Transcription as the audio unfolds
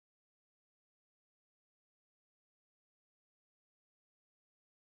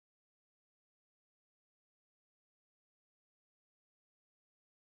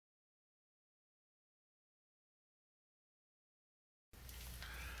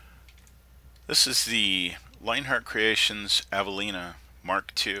This is the Lionheart Creations Avelina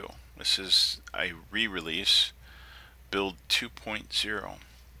Mark II. This is a re-release, build 2.0.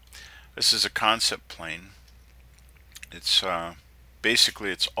 This is a concept plane. It's basically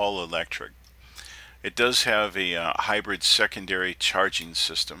it's all electric. It does have a hybrid secondary charging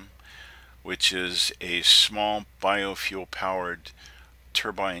system, which is a small biofuel powered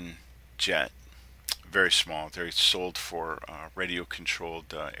turbine jet. Very small. They're sold for radio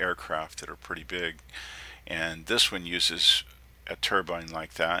controlled aircraft that are pretty big, and this one uses a turbine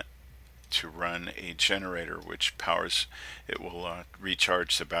like that to run a generator which powers it. Will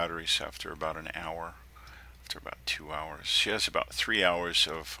recharge the batteries after about an hour, after about 2 hours. She has about 3 hours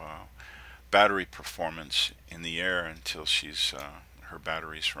of battery performance in the air until she's her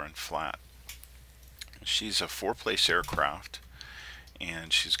batteries run flat. She's a four-place aircraft,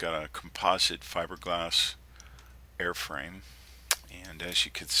 and she's got a composite fiberglass airframe, and as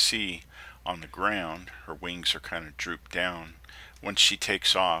you can see on the ground, her wings are kind of drooped down. Once she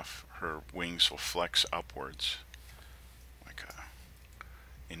takes off, her wings will flex upwards like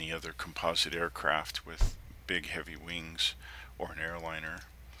any other composite aircraft with big heavy wings or an airliner.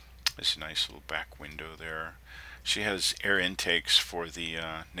 There's a nice little back window there. She has air intakes for the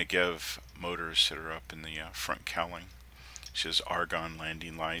Negev motors that are up in the front cowling. She has argon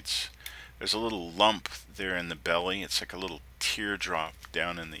landing lights. There's a little lump there in the belly. It's like a little teardrop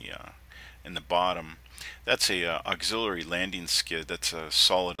down in the bottom. That's a auxiliary landing skid. That's a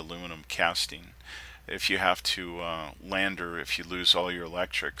solid aluminum casting. If you have to land her, if you lose all your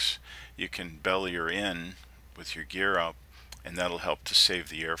electrics, you can belly her in with your gear up, and that'll help to save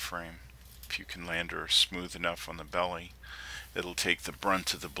the airframe. If you can land her smooth enough on the belly, it'll take the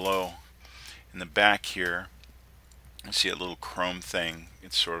brunt of the blow. In the back here, you see a little chrome thing.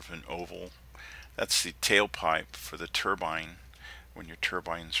 It's sort of an oval. That's the tailpipe for the turbine. When your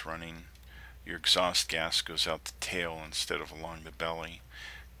turbine's running, your exhaust gas goes out the tail instead of along the belly.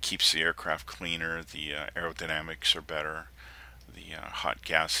 Keeps the aircraft cleaner. The aerodynamics are better. The hot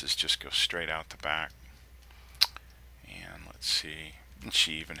gases just go straight out the back. And let's see. And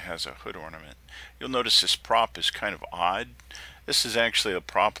she even has a hood ornament. You'll notice this prop is kind of odd. This is actually a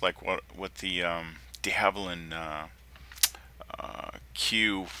prop like what the de Havilland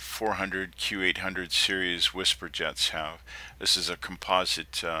Q400, Q800 series Whisper jets have. This is a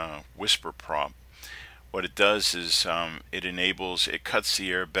composite Whisper prop. What it does is it cuts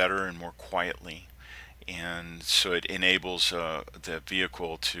the air better and more quietly, and so it enables the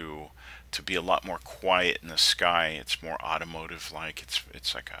vehicle to be a lot more quiet in the sky. It's more automotive like.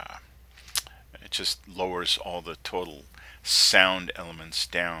 It's like it just lowers all the total sound elements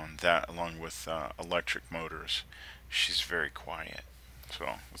down, that along with electric motors. She's very quiet. So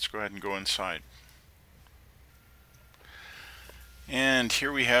let's go ahead and go inside. And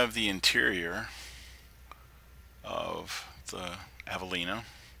here we have the interior of the Avelina.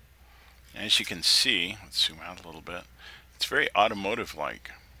 As you can see, let's zoom out a little bit, it's very automotive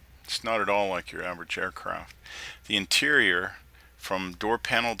like. It's not at all like your average aircraft. The interior from door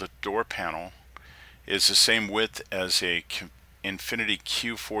panel to door panel is the same width as a Infinity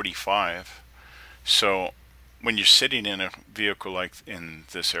Q45. So when you're sitting in a vehicle like in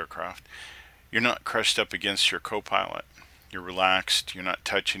this aircraft, you're not crushed up against your co-pilot. You're relaxed. You're not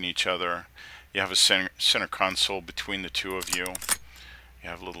touching each other. You have a center console between the two of you. You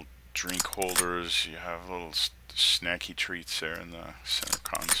have little drink holders. You have little snacky treats there in the center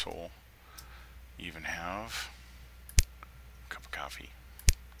console. You even have a cup of coffee.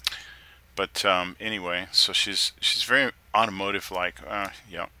 But anyway, so she's very automotive like.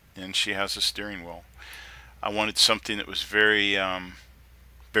 Yeah, and she has a steering wheel. I wanted something that was very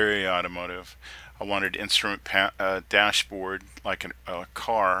very automotive. I wanted instrument dashboard like a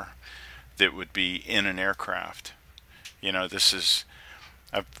car that would be in an aircraft. You know,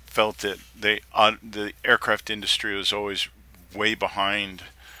 I've felt that the aircraft industry is always way behind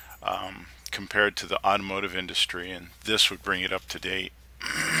compared to the automotive industry, and this would bring it up to date.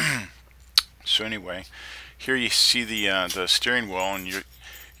 So anyway, here you see the steering wheel, and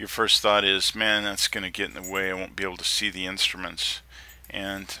your first thought is, man, that's going to get in the way. I won't be able to see the instruments.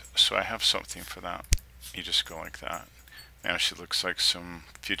 And so I have something for that. You just go like that. Now she looks like some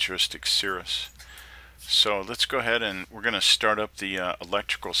futuristic Cirrus. So let's go ahead and we're going to start up the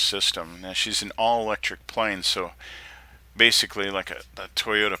electrical system. Now she's an all-electric plane, so basically like a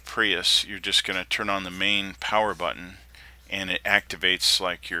Toyota Prius, you're just going to turn on the main power button, and it activates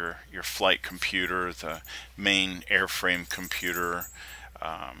like your flight computer, the main airframe computer,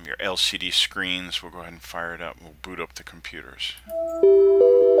 your LCD screens. We'll go ahead and fire it up. We'll boot up the computers.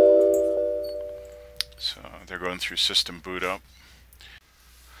 So they're going through system boot up.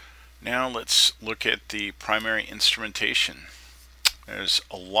 Now let's look at the primary instrumentation. There's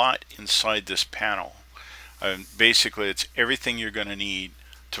a lot inside this panel. Basically, it's everything you're going to need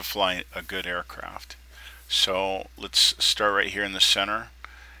to fly a good aircraft. So let's start right here in the center,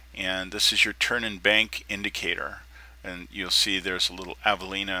 and this is your turn and bank indicator, and you'll see there's a little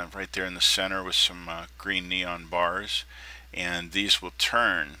Avelina right there in the center with some green neon bars, and these will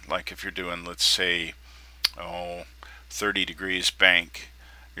turn like if you're doing, let's say, 30 degrees bank.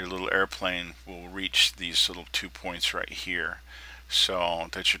 Your little airplane will reach these little 2 points right here. So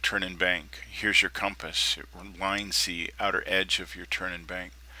that's your turn and bank. Here's your compass. It lines the outer edge of your turn and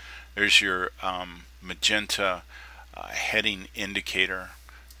bank. There's your magenta heading indicator.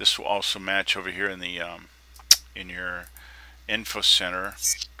 This will also match over here in the in your info center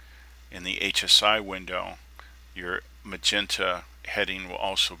in the HSI window. Your magenta heading will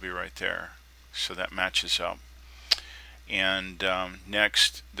also be right there, so that matches up. And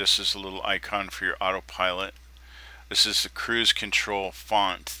next, this is a little icon for your autopilot. This is the cruise control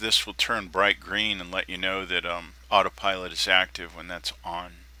font. This will turn bright green and let you know that autopilot is active when that's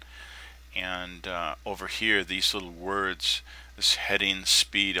on. And over here, these little words, this heading,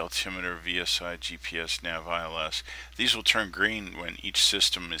 speed, altimeter, VSI, GPS, nav, ILS, these will turn green when each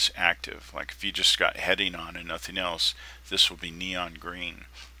system is active. Like if you just got heading on and nothing else, this will be neon green.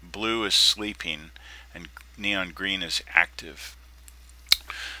 Blue is sleeping and neon green is active.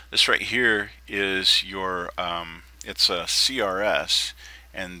 This right here is your it's a CRS,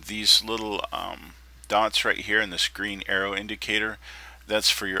 and these little dots right here in this green arrow indicator, that's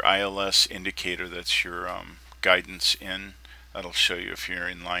for your ILS indicator. That's your guidance in. That'll show you if you're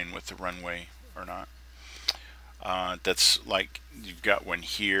in line with the runway or not. That's like you've got one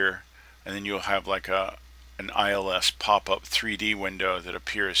here, and then you'll have like an ILS pop-up 3D window that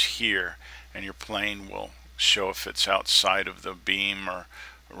appears here, and your plane will show if it's outside of the beam or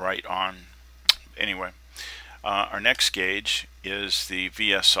right on. Anyway, our next gauge is the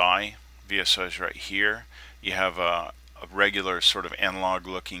VSI. VSI is right here. You have a regular sort of analog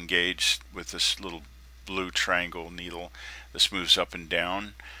looking gauge with this little blue triangle needle. This moves up and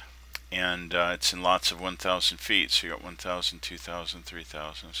down, and it's in lots of 1,000 feet. So you got 1,000, 2,000,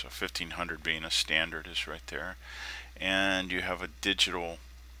 3,000. So 1,500 being a standard is right there. And you have a digital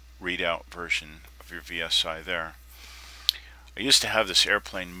readout version of your VSI there. I used to have this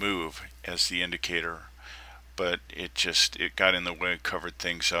airplane move as the indicator, but it got in the way, covered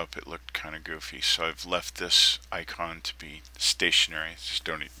things up. It looked kind of goofy, so I've left this icon to be stationary. Just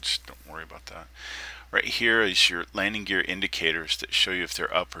don't worry about that. Right here is your landing gear indicators that show you if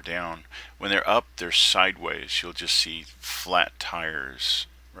they're up or down. When they're up, they're sideways. You'll just see flat tires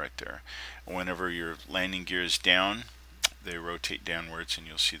right there. And whenever your landing gear is down, they rotate downwards, and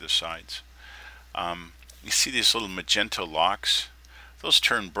you'll see the sides. You see these little magenta locks? Those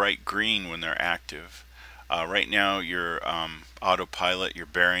turn bright green when they're active. Right now your autopilot, your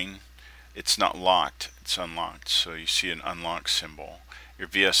bearing, it's not locked, it's unlocked. So you see an unlock symbol. Your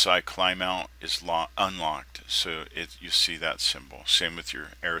VSI climb out is unlocked, so you see that symbol. Same with your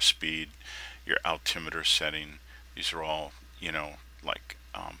airspeed, your altimeter setting. These are all, like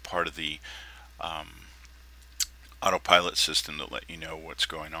part of the autopilot system that let you know what's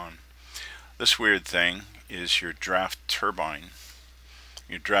going on. This weird thing is your draft turbine.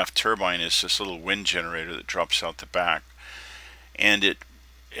 Your draft turbine is this little wind generator that drops out the back, and it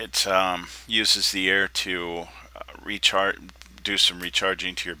uses the air to do some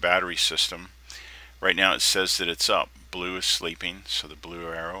recharging to your battery system. Right now it says that it's up. Blue is sleeping, so the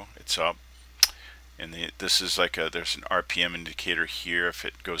blue arrow, it's up. And this is like there's an RPM indicator here. If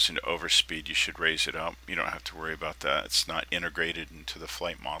it goes into overspeed, you should raise it up. You don't have to worry about that. It's not integrated into the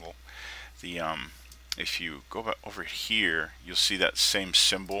flight model. If you go over here, you'll see that same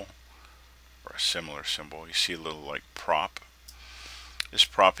symbol, or a similar symbol. You see a little like prop. This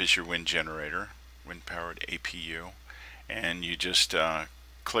prop is your wind generator, wind powered APU, and you just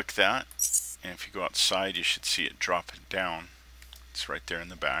click that, and if you go outside you should see it drop it down. It's right there in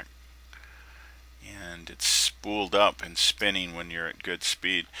the back, and it's spooled up and spinning when you're at good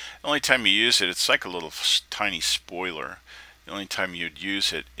speed. The only time you use it, it's like a little tiny spoiler. The only time you'd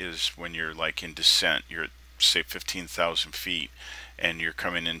use it is when you're like in descent. You're at, say, 15,000 feet, and you're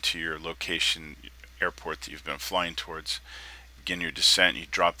coming into your location airport that you've been flying towards. Begin your descent, you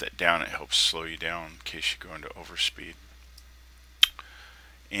drop that down. It helps slow you down in case you go into overspeed.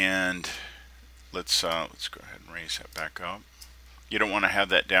 And let's go ahead and raise that back up. You don't want to have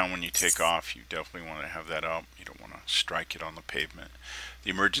that down when you take off. You definitely want to have that up. You don't want to strike it on the pavement. The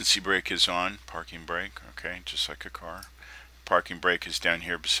emergency brake is on, parking brake, okay, just like a car. Parking brake is down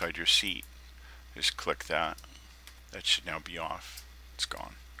here beside your seat. Just click that. That should now be off. It's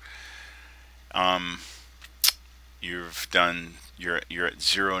gone. You've done you're at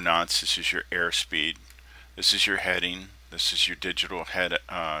 0 knots. This is your airspeed. This is your heading. This is your digital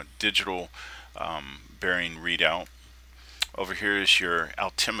bearing readout. Over here is your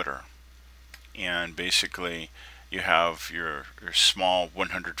altimeter, and basically you have your small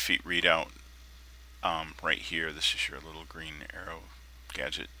 100 feet readout right here. This is your little green arrow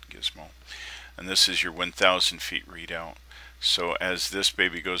gadget gizmo, and this is your 1,000 feet readout. So as this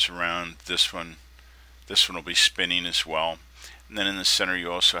baby goes around, this one will be spinning as well. And then in the center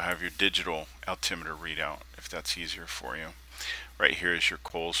you also have your digital altimeter readout, if that's easier for you. Right here is your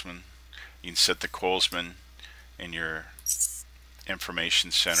Colesman. You can set the Colesman in your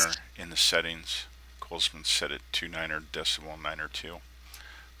information center in the settings. Colesman set at 29 decimal 9 or 2,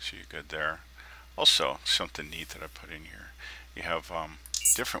 so you're good there. Also, something neat that I put in here, you have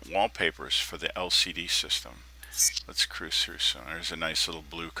different wallpapers for the LCD system. Let's cruise through. So there's a nice little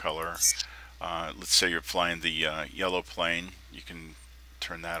blue color. Let's say you're flying the yellow plane, you can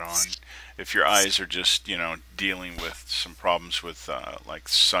turn that on. If your eyes are just, dealing with some problems with like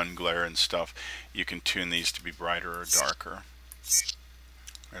sun glare and stuff, you can tune these to be brighter or darker.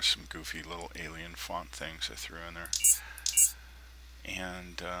 There's some goofy little alien font things I threw in there.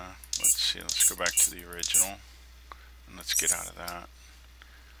 And let's see, let's go back to the original and let's get out of that.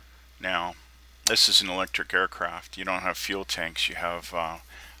 Now, this is an electric aircraft. You don't have fuel tanks, you have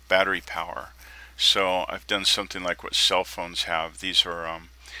battery power. So I've done something like what cell phones have. These are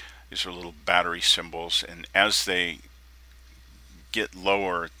little battery symbols, and as they get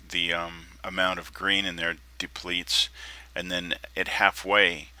lower, the amount of green in there depletes, and then at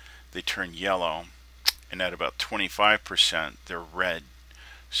halfway they turn yellow, and at about 25% they're red.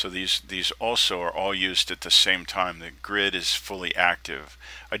 So these also are all used at the same time. The grid is fully active.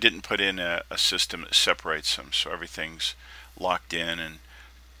 I didn't put in a system that separates them, so everything's locked in and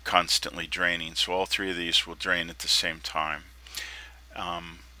constantly draining. So all three of these will drain at the same time.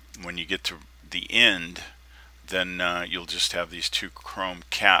 When you get to the end, then you'll just have these two chrome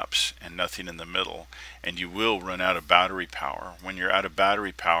caps and nothing in the middle, and you will run out of battery power. When you're out of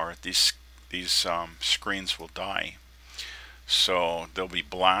battery power, these screens will die. So they'll be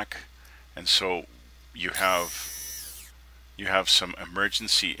black, and so you have some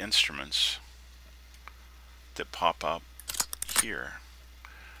emergency instruments that pop up here,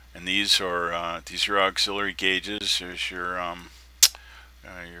 and these are auxiliary gauges. There's your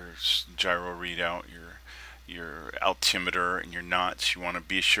gyro readout, your altimeter, and your knots. You want to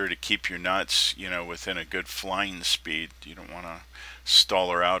be sure to keep your knots, within a good flying speed. You don't want to stall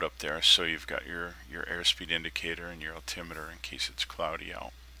her out up there. So you've got your airspeed indicator and your altimeter in case it's cloudy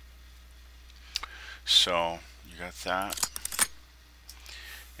out. So you got that.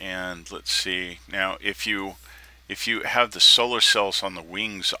 And let's see. Now, if you have the solar cells on the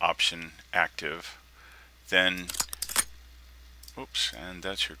wings option active, then oops, and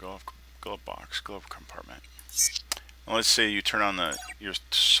that's your glove compartment. Now let's say you turn on your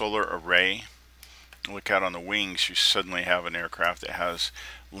solar array, look out on the wings, you suddenly have an aircraft that has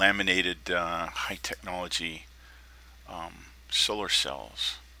laminated high technology solar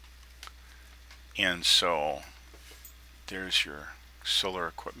cells. And so there's your solar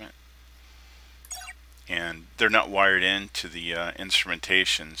equipment, and they're not wired into the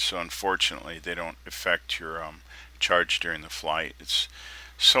instrumentation, so unfortunately they don't affect your charge during the flight. It's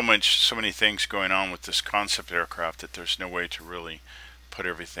so many things going on with this concept aircraft that there's no way to really put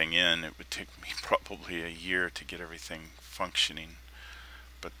everything in. It would take me probably a year to get everything functioning,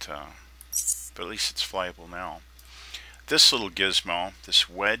 but at least it's flyable now. This little gizmo, this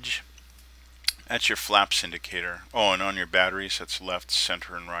wedge, that's your flaps indicator. Oh, and on your batteries, that's left,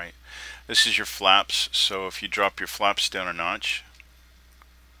 center, and right. This is your flaps, so if you drop your flaps down a notch,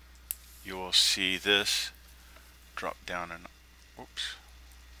 you will see this drop down and oops.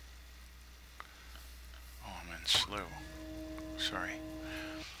 Oh, I'm in slow. Sorry.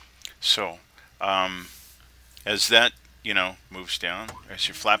 So, as that, moves down, as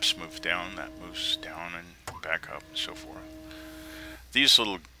your flaps move down, that moves down and back up and so forth. These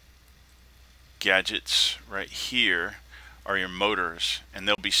little gadgets right here are your motors, and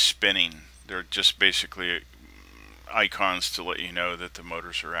they'll be spinning. They're just basically icons to let you know that the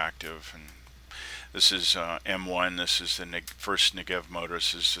motors are active. And this is M1. This is the first Negev motor.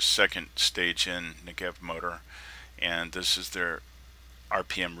 This is the second stage in Negev motor, and this is their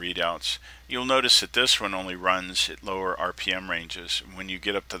RPM readouts. You'll notice that this one only runs at lower RPM ranges. When you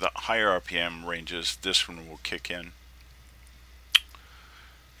get up to the higher RPM ranges, this one will kick in.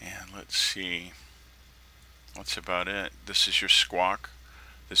 And let's see, that's about it. This is your squawk.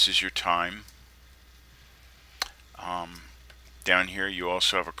 This is your time. Down here you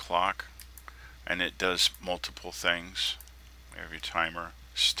also have a clock. and it does multiple things. We have your timer,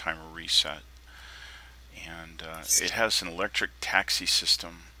 this is timer reset, and it has an electric taxi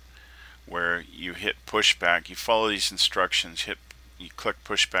system where you hit pushback. You follow these instructions. You click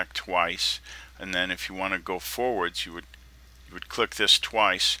pushback twice, and then if you want to go forwards, you would click this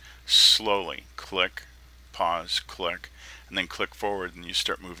twice slowly. Click, pause, click, and then click forward, and you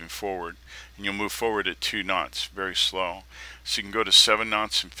start moving forward. And you'll move forward at 2 knots, very slow. So you can go to 7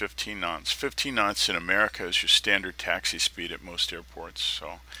 knots and 15 knots. 15 knots in America is your standard taxi speed at most airports,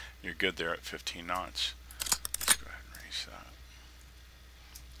 so you're good there at 15 knots. Let's go ahead and raise that.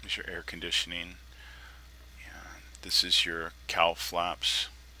 There's your air conditioning. And this is your cowl flaps.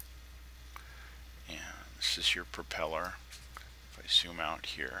 And this is your propeller. If I zoom out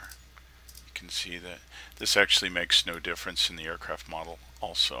here, you can see that this actually makes no difference in the aircraft model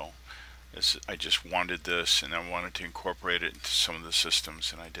also. I just wanted this, and I wanted to incorporate it into some of the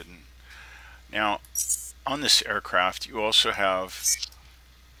systems, and I didn't. Now, on this aircraft, you also have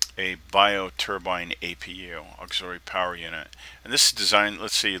a bioturbine APU, auxiliary power unit. And this is designed,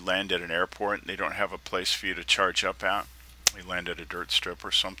 let's say you land at an airport and they don't have a place for you to charge up at. You land at a dirt strip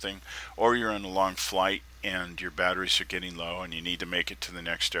or something, or you're on a long flight and your batteries are getting low and you need to make it to the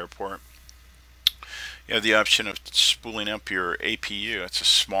next airport. You have the option of spooling up your APU. It's a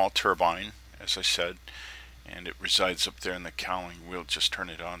small turbine, as I said, and it resides up there in the cowling. We'll just turn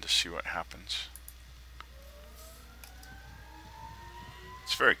it on to see what happens.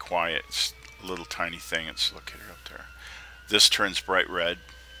 It's very quiet. It's a little tiny thing. It's located up there. This turns bright red.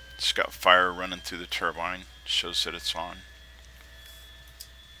 It's got fire running through the turbine. It shows that it's on.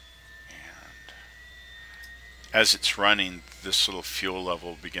 And as it's running, this little fuel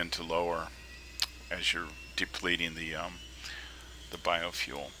level will begin to lower as you're depleting the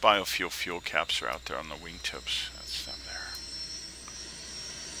biofuel. Biofuel fuel caps are out there on the wingtips. That's them there.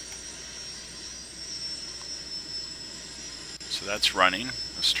 So that's running.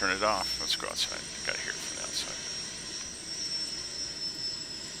 Let's turn it off. Let's go outside. I got to hear it from the outside.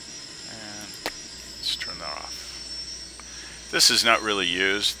 And let's turn that off. This is not really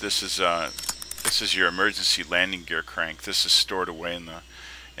used. This is your emergency landing gear crank. This is stored away in the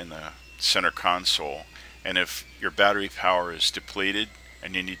center console. And if your battery power is depleted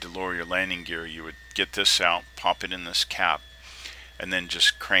and you need to lower your landing gear, you would get this out, pop it in this cap, and then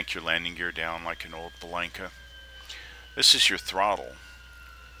just crank your landing gear down like an old Blanca. This is your throttle,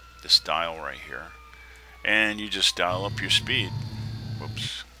 this dial right here, and you just dial up your speed.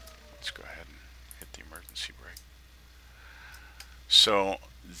 Whoops, let's go ahead and hit the emergency brake. So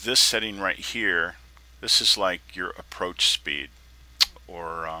this setting right here, this is like your approach speed,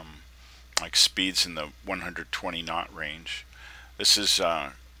 or like speeds in the 120 knot range. This is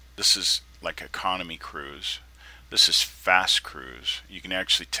like economy cruise. This is fast cruise. You can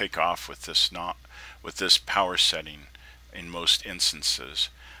actually take off with this power setting in most instances,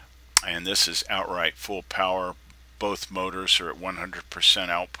 and this is outright full power. Both motors are at 100%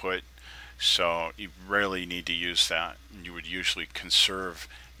 output, so you rarely need to use that. You would usually conserve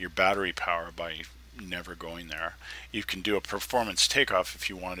your battery power by never going there. You can do a performance takeoff if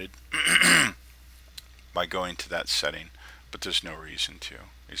you wanted by going to that setting, but there's no reason to.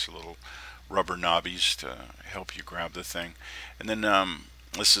 These are little rubber knobbies to help you grab the thing. And then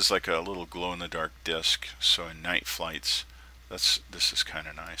this is like a little glow-in-the-dark disc, so in night flights this is kind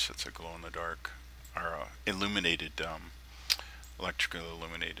of nice. It's a glow-in-the-dark or illuminated electrically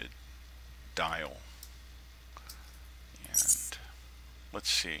illuminated dial. And let's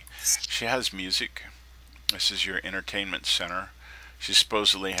see, she has music. This is your entertainment center. She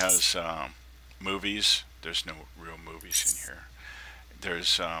supposedly has movies. There's no real movies in here.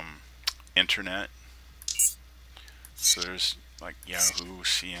 There's internet. So there's like Yahoo,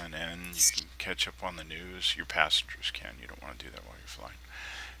 CNN. You can catch up on the news. Your passengers can. You don't want to do that while you're flying.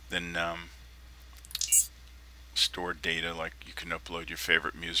 Then stored data, like you can upload your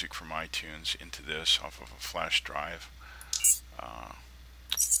favorite music from iTunes into this off of a flash drive.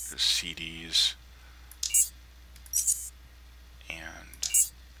 There's CDs, and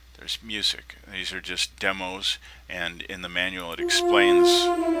there's music. These are just demos, and in the manual it explains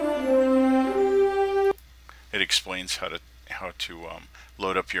how to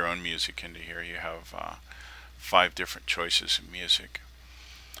load up your own music into here. You have 5 different choices of music,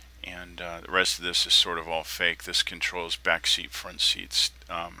 and the rest of this is sort of all fake. This controls back seat, front seats,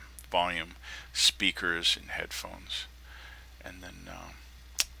 volume, speakers, and headphones. And then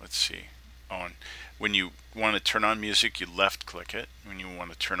let's see. Oh, and when you want to turn on music, you left click it. When you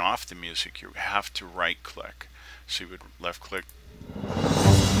want to turn off the music, you have to right click. So you would left click,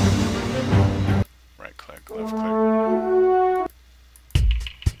 right click, left click.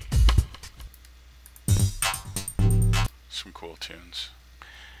 Pro Tunes.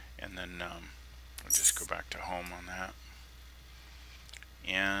 And then we'll just go back to home on that.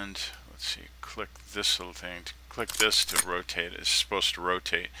 And let's see, click this little thing. Click this to rotate. It's supposed to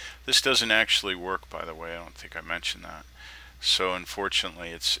rotate. This doesn't actually work, by the way. I don't think I mentioned that. So unfortunately,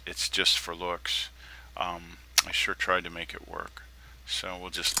 it's just for looks. I sure tried to make it work. So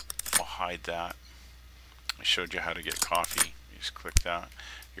we'll hide that. I showed you how to get coffee. You just click that.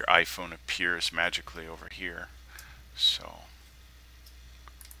 Your iPhone appears magically over here. So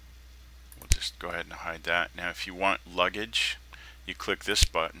we'll just go ahead and hide that. Now if you want luggage, you click this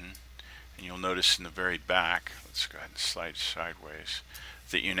button, and you'll notice in the very back, let's go ahead and slide sideways,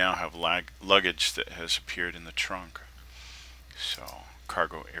 that you now have luggage that has appeared in the trunk. So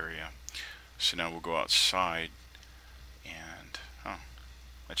cargo area. So now we'll go outside, and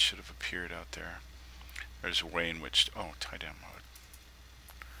that should have appeared out there. There's a way in which tie down mode.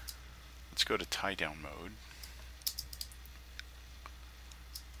 Let's go to tie down mode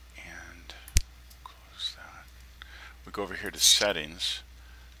and close that. We go over here to settings,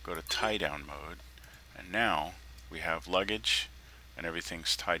 go to tie down mode, and now we have luggage and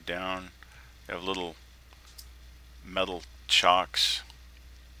everything's tied down. You have little metal chocks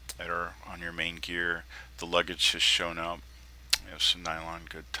that are on your main gear. The luggage has shown up. You have some nylon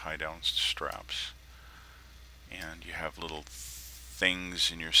good tie down straps, and you have little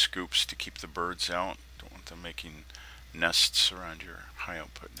things in your scoops to keep the birds out. Don't want them making nests around your high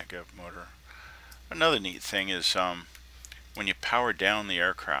output negative motor. Another neat thing is when you power down the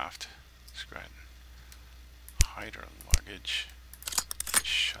aircraft, let's go ahead and hide our luggage,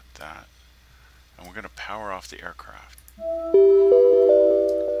 shut that, and we're going to power off the aircraft.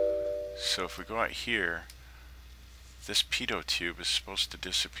 So if we go out here, this pitot tube is supposed to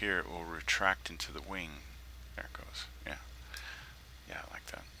disappear. It will retract into the wing. There it goes. Yeah, like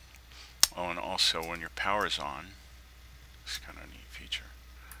that. Oh, and also when your power is on, it's kind of a neat feature.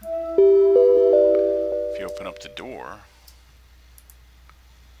 If you open up the door,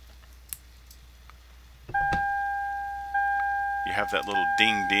 you have that little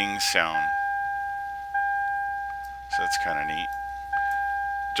ding ding sound. So that's kind of neat.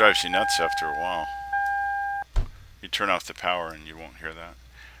 Drives you nuts after a while. You turn off the power and you won't hear that.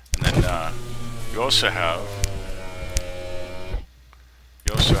 And then you also have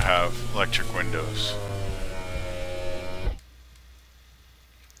electric windows.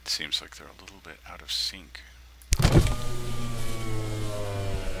 It seems like they're a little bit out of sync.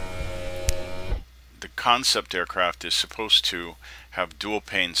 The concept aircraft is supposed to have dual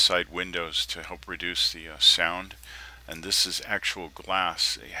pane side windows to help reduce the sound, and this is actual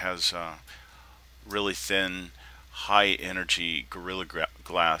glass. It has really thin, high energy Gorilla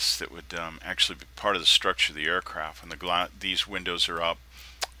Glass that would actually be part of the structure of the aircraft. When these windows are up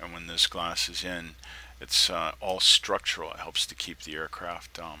and when this glass is in, it's all structural. It helps to keep the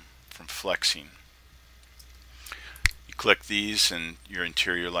aircraft from flexing. You click these and your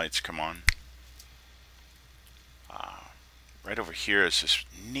interior lights come on. Right over here is this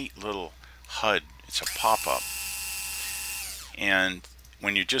neat little HUD. It's a pop-up, and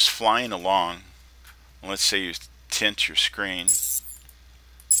when you're just flying along, let's say you tint your screen,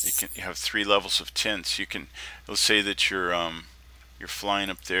 you have 3 levels of tints. Let's say that you're flying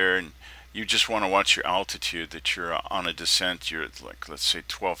up there and you just want to watch your altitude, that you're on a descent, you're at, like, let's say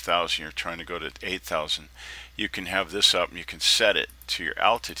 12,000, you're trying to go to 8,000. You can have this up and you can set it to your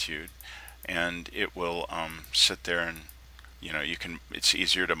altitude, and it will sit there, and it's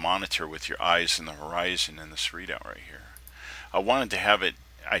easier to monitor with your eyes in the horizon in this readout right here.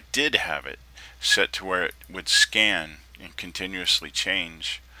 I did have it set to where it would scan and continuously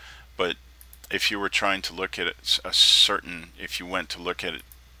change, but if you were trying to look at it if you went to look at it,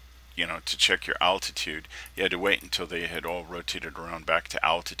 to check your altitude, you had to wait until they had all rotated around back to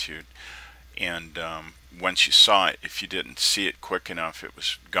altitude, and once you saw it, if you didn't see it quick enough, it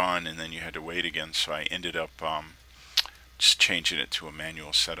was gone, and then you had to wait again. So I ended up just changing it to a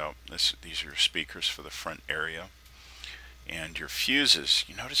manual setup. These are your speakers for the front area. And your fuses,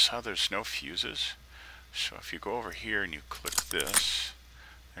 you notice how there's no fuses? So if you go over here and you click this,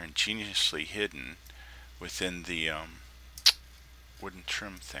 they're ingeniously hidden within the wooden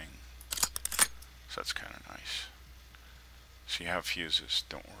trim thing. So that's kind of nice. So you have fuses,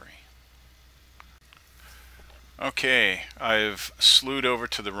 don't worry. Okay, I've slewed over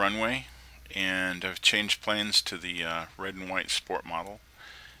to the runway, and I've changed planes to the red and white sport model,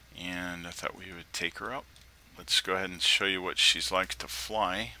 and I thought we would take her up. Let's go ahead and show you what she's like to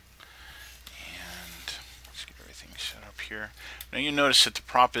fly. And let's get everything set up here. Now you notice that the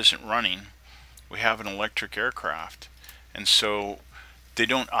prop isn't running. We have an electric aircraft, and so they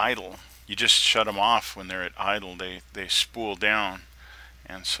don't idle. you just shut them off when they're at idle. They spool down.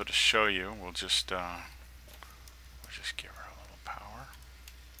 And so to show you, we'll just give her a little power.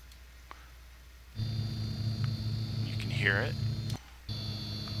 You can hear it.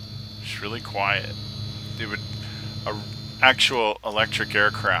 It's really quiet. They would actual electric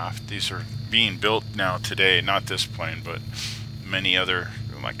aircraft. These are being built now today. Not this plane, but many other,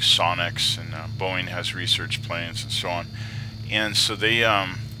 like Sonics, and Boeing has research planes and so on. And so they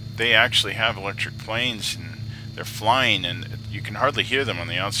actually have electric planes, and they're flying, and you can hardly hear them on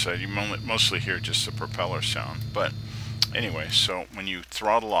the outside. You mostly hear just the propeller sound. But anyway, so when you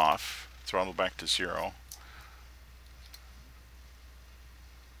throttle off, throttle back to 0,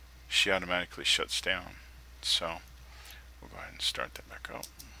 she automatically shuts down. So we'll go ahead and start that back up.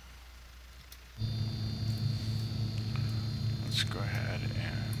 Let's go ahead and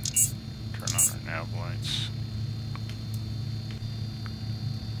turn on our nav lights.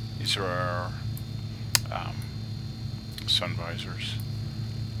 These are our sun visors.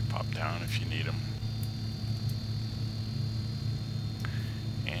 They pop down if you need them.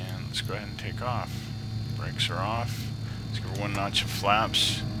 And let's go ahead and take off. Brakes are off. Let's give her 1 notch of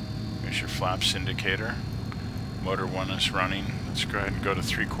flaps. Here's your flaps indicator. Motor 1 is running. Let's go ahead and go to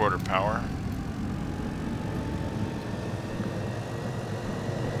 3/4 power.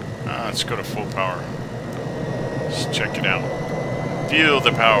 Let's go to full power. Let's check it out. Feel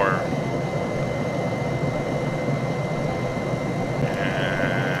the power.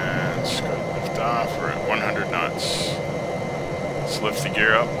 And let's go lift off. We're at 100 knots. Let's lift the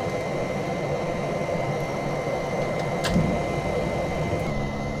gear up.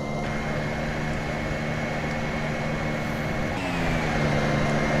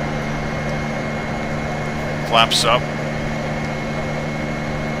 Flaps up.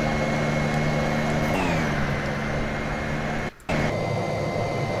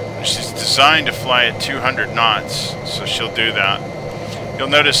 She's designed to fly at 200 knots, so she'll do that. You'll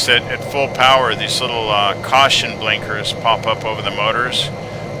notice that at full power, these little caution blinkers pop up over the motors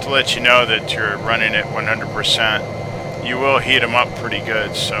to let you know that you're running at 100%. You will heat them up pretty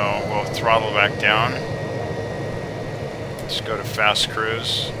good, so we'll throttle back down. Let's go to fast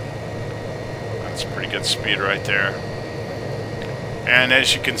cruise. That's pretty good speed right there. And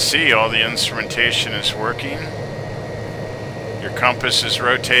as you can see, all the instrumentation is working. Your compass is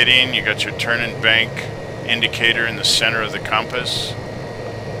rotating. You got your turn and bank indicator in the center of the compass.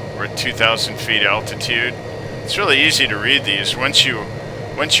 We're at 2,000 feet altitude. It's really easy to read these. Once you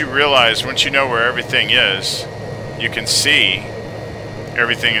realize, once you know where everything is, you can see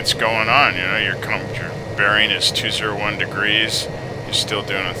everything that's going on. You know, your bearing is 201 degrees. You're still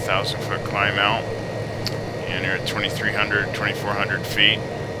doing a 1,000-foot climb out, and you're at 2,300, 2,400 feet.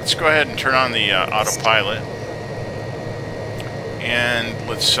 Let's go ahead and turn on the autopilot. And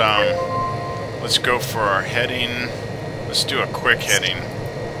let's go for our heading. Let's do a quick heading.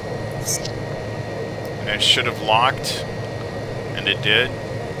 And it should have locked, and it did.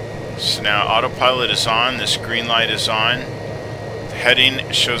 So now autopilot is on. This green light is on. The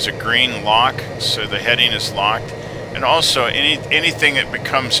heading shows a green lock, so the heading is locked. And also, anything that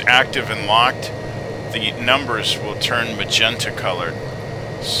becomes active and locked, the numbers will turn magenta colored.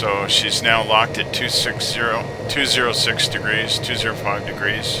 So she's now locked at 206 degrees, 205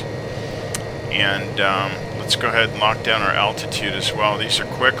 degrees. And let's go ahead and lock down our altitude as well. These are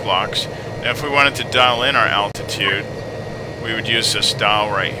quick locks. Now if we wanted to dial in our altitude, we would use this dial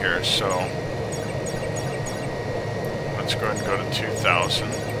right here. So let's go ahead and go to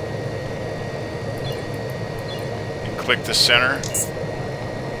 2,000. And click the center.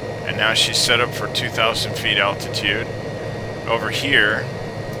 And now she's set up for 2,000 feet altitude. Over here,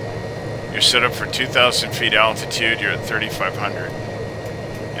 you're set up for 2,000 feet altitude, you're at 3,500.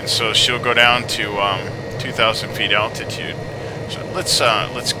 And so she'll go down to 2,000 feet altitude. So let's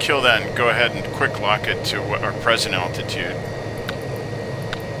kill that and go ahead and quick lock it to our present altitude.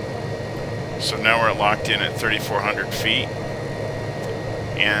 So now we're locked in at 3,400 feet.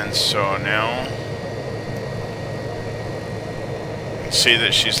 And so now, see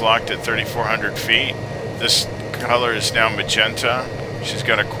that she's locked at 3,400 feet. This color is now magenta. She's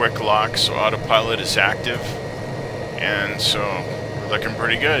got a quick lock, so autopilot is active. And so we're looking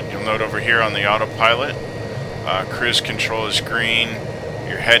pretty good. You'll note over here on the autopilot, cruise control is green,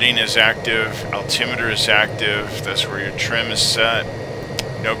 your heading is active, altimeter is active, that's where your trim is set.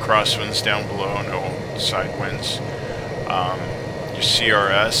 No crosswinds down below, no side winds. Your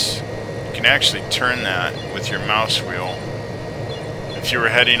CRS, you can actually turn that with your mouse wheel. If you were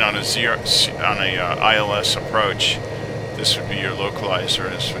heading on a ILS approach, this would be your localizer.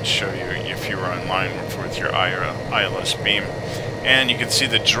 This would show you if you were online with your ILS beam. and you can see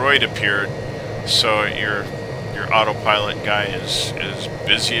the droid appeared. So your autopilot guy is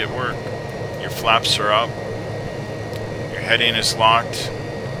busy at work. Your flaps are up. Your heading is locked.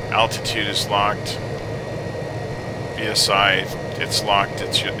 Altitude is locked. BSI, it's locked.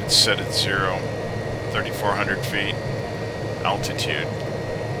 It's set at 0. 3,400 feet altitude.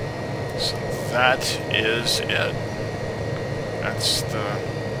 So that is it. That's the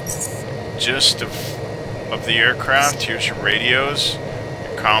gist of the aircraft. Here's your radios.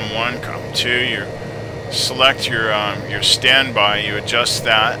 Your COM 1, COM 2. You select your standby. You adjust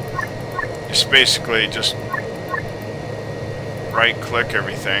that. Just basically just right-click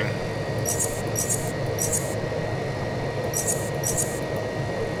everything.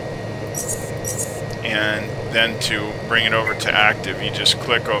 And then to bring it over to active, you just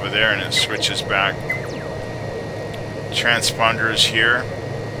click over there and it switches back. Transponder is here.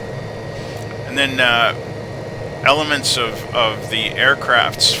 And then elements of the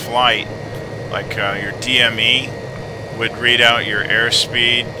aircraft's flight, like your DME, would read out your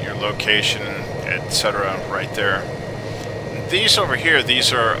airspeed, your location, etc. right there. These over here,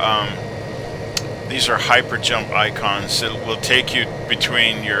 these are hyperjump icons that will take you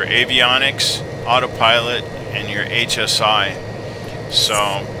between your avionics, autopilot, and your HSI.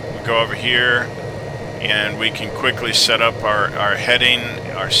 So we go over here and we can quickly set up our heading,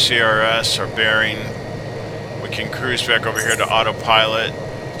 our CRS, our bearing. We can cruise back over here to autopilot,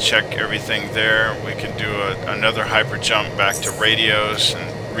 check everything there. We can do another hyper jump back to radios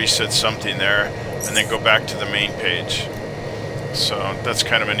and reset something there, and then go back to the main page. So that's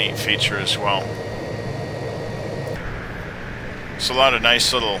kind of a neat feature as well. It's a lot of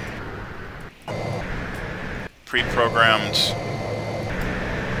nice little pre-programmed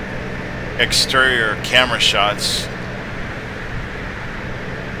exterior camera shots.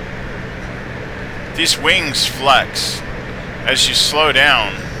 These wings flex as you slow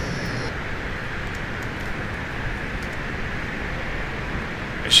down.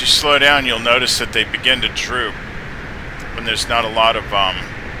 As you slow down, you'll notice that they begin to droop when there's not a lot of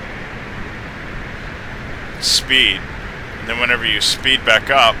speed. And then whenever you speed back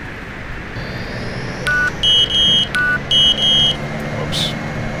up, whoops,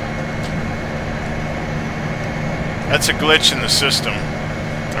 that's a glitch in the system.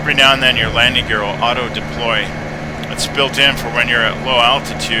 Every now and then your landing gear will auto-deploy. It's built in for when you're at low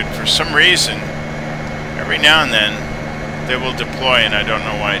altitude. For some reason, every now and then they will deploy, and I don't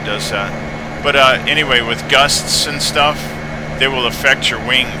know why it does that. But anyway, with gusts and stuff, they will affect your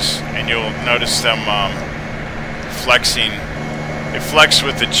wings, and you'll notice them flexing. They flex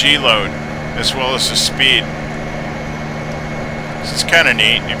with the G load as well as the speed. So it's kind of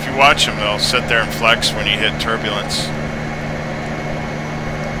neat. If you watch them, they'll sit there and flex when you hit turbulence.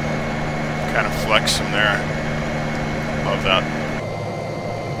 Kind of flex them there. Love that.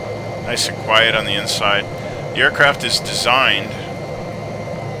 Nice and quiet on the inside. The aircraft is designed.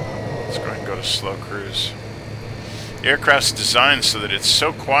 Let's go ahead and go to slow cruise. The aircraft's designed so that it's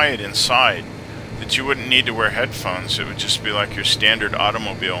so quiet inside that you wouldn't need to wear headphones. It would just be like your standard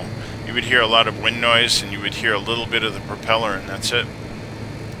automobile. You would hear a lot of wind noise, and you would hear a little bit of the propeller, and that's it.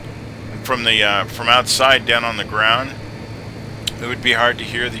 And from outside down on the ground, it would be hard to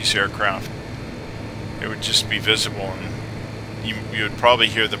hear these aircraft. It would just be visible, and you would probably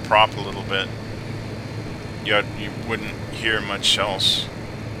hear the prop a little bit. You wouldn't hear much else.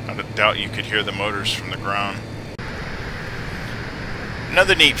 I doubt you could hear the motors from the ground.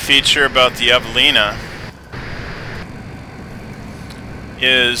 Another neat feature about the Avelina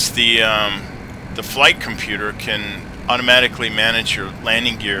is the flight computer can automatically manage your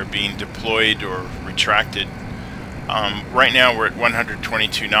landing gear being deployed or retracted. Right now we're at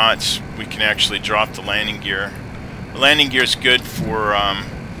 122 knots. We can actually drop the landing gear. The landing gear is good for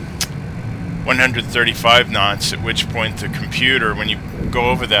 135 knots, at which point the computer, when you go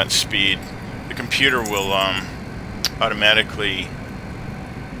over that speed, the computer will automatically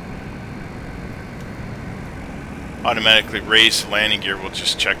raise the landing gear. We'll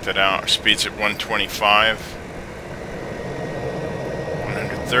just check that out. Our speed's at 125,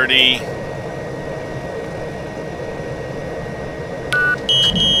 130.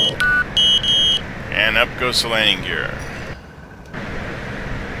 And up goes the landing gear.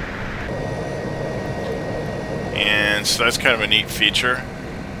 And so that's kind of a neat feature.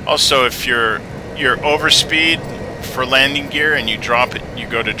 Also, if you're overspeed for landing gear and you drop it, you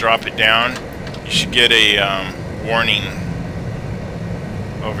go to drop it down, you should get a warning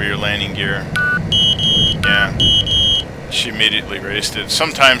over your landing gear. Yeah, she immediately raised it.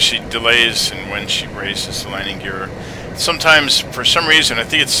 Sometimes she delays in when she raises the landing gear. Sometimes, for some reason, I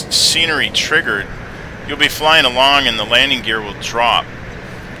think it's scenery triggered, you'll be flying along and the landing gear will drop.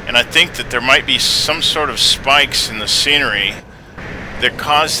 And I think that there might be some sort of spikes in the scenery that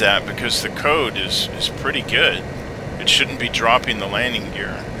cause that, because the code is pretty good. It shouldn't be dropping the landing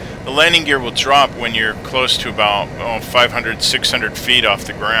gear. The landing gear will drop when you're close to about 500, 600 feet off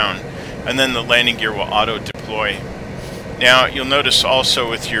the ground, and then the landing gear will auto-deploy. Now, you'll notice also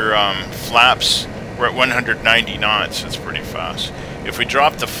with your flaps, we're at 190 knots. It's pretty fast. If we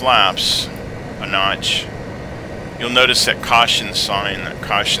drop the flaps a notch, you'll notice that caution sign, that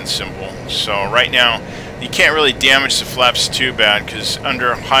caution symbol. So right now, you can't really damage the flaps too bad, because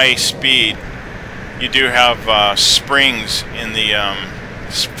under high speed, you do have springs in the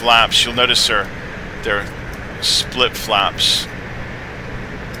flaps. You'll notice they're split flaps.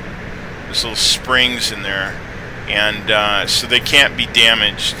 There's little springs in there, and so they can't be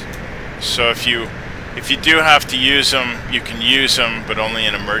damaged. So if you do have to use them, you can use them, but only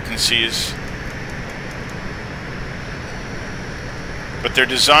in emergencies. But they're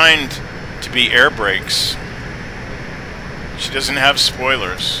designed to be air brakes. She doesn't have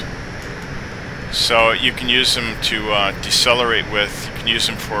spoilers, so you can use them to decelerate with. You can use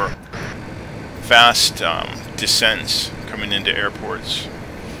them for fast descents coming into airports.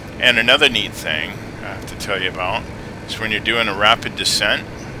 And another neat thing I have to tell you about is when you're doing a rapid descent.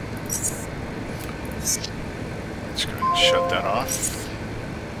 Let's go ahead and shut that off.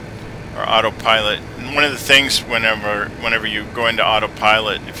 Or autopilot. And one of the things whenever you go into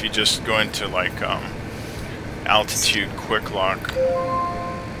autopilot, if you just go into like altitude quick lock,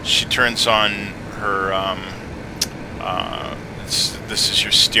 she turns on her this is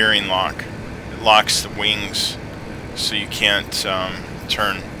your steering lock. It locks the wings so you can't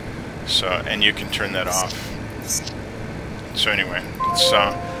turn. So, and you can turn that off. So anyway,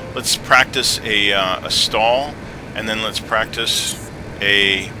 let's practice a stall, and then let's practice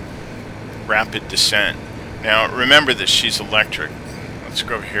a rapid descent. Now remember that she's electric. Let's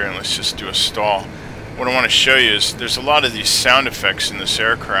go over here and let's just do a stall. What I want to show you is there's a lot of these sound effects in this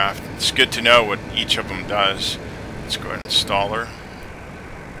aircraft. It's good to know what each of them does. Let's go ahead and stall her.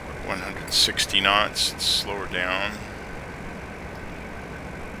 160 knots. Let's slow her down.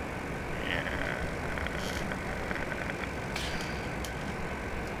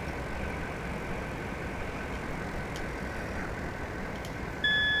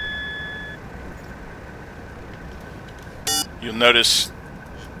 You'll notice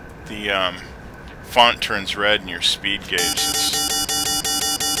the font turns red in your speed gauge.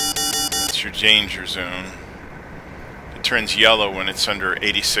 That's your danger zone. It turns yellow when it's under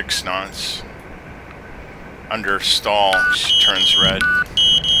 86 knots. Under stall, it turns red.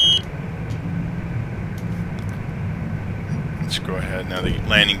 Let's go ahead. Now the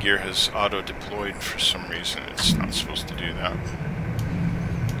landing gear has auto-deployed for some reason. It's not supposed to do that.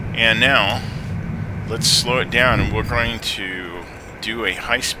 And now, let's slow it down, and we're going to do a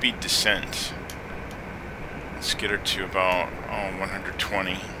high-speed descent. Let's get her to about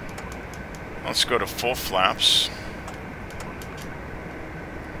 120. Let's go to full flaps.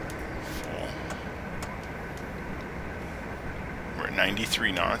 Full. We're at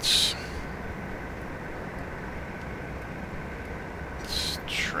 93 knots. Let's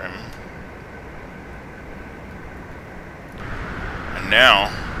trim. And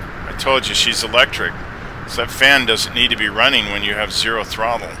now, I told you she's electric, so that fan doesn't need to be running when you have zero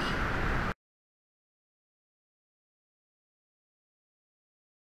throttle.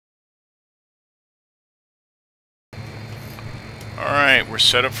 Alright, we're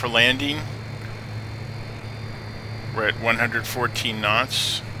set up for landing. We're at 114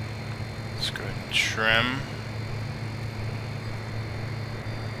 knots. Let's go ahead and trim.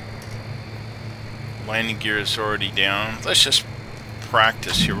 Landing gear is already down. Let's just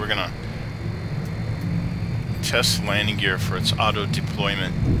practice here. We're gonna test the landing gear for its auto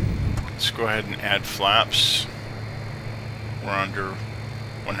deployment. Let's go ahead and add flaps. We're under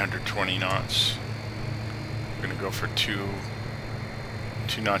 120 knots. We're gonna go for two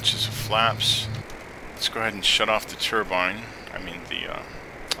notches of flaps. Let's go ahead and shut off the turbine. I mean the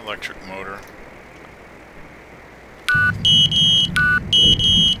electric motor.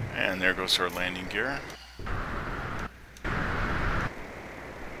 And there goes our landing gear.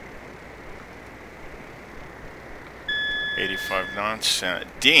 $85 knots.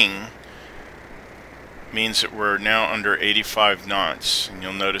 Ding means that we're now under 85 knots, and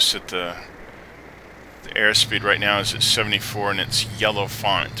you'll notice that the airspeed right now is at 74, and it's yellow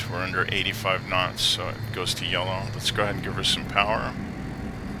font. We're under 85 knots, so it goes to yellow. Let's go ahead and give her some power.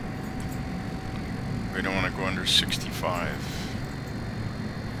 We don't want to go under 65.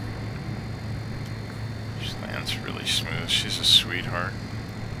 She lands really smooth. She's a sweetheart.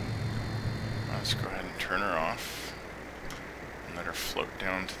 Let's go ahead and turn her off and let her float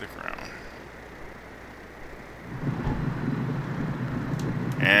down to the ground.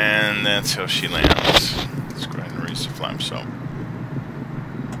 And that's how she lands. Let's go ahead and raise the flaps up. And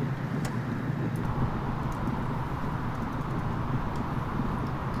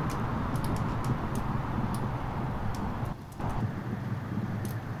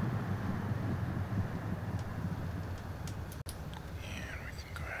we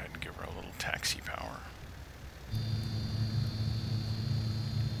can go ahead and give her a little taxi power.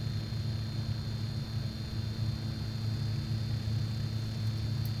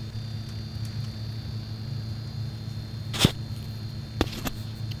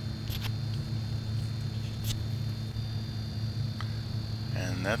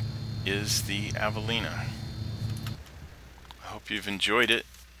 And that is the Avelina. I hope you've enjoyed it.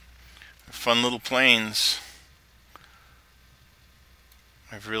 Fun little planes.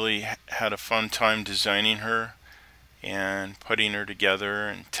 I've really had a fun time designing her and putting her together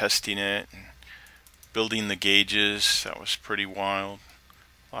and testing it and building the gauges. That was pretty wild.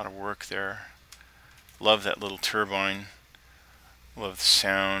 A lot of work there. Love that little turbine. Love the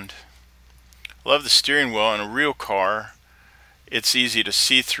sound. Love the steering wheel. In a real car, it's easy to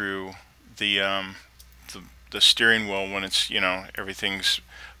see through the steering wheel when it's, you know, everything's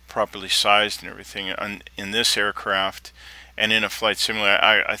properly sized and everything. In this aircraft and in a flight simulator,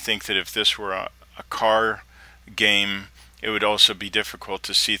 I think that if this were a car game, it would also be difficult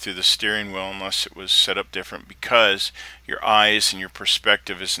to see through the steering wheel unless it was set up different, because your eyes and your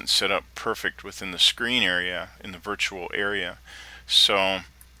perspective isn't set up perfect within the screen area, in the virtual area. So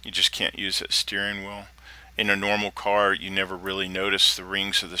you just can't use that steering wheel. In a normal car, you never really notice the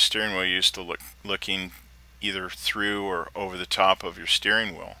rings of the steering wheel. You're used to looking either through or over the top of your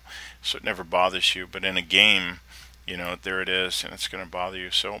steering wheel, so it never bothers you. But in a game, you know, there it is, and it's going to bother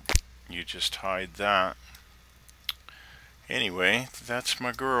you, so you just hide that. Anyway, that's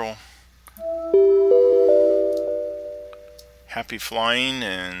my girl. Happy flying,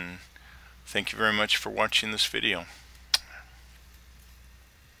 and thank you very much for watching this video.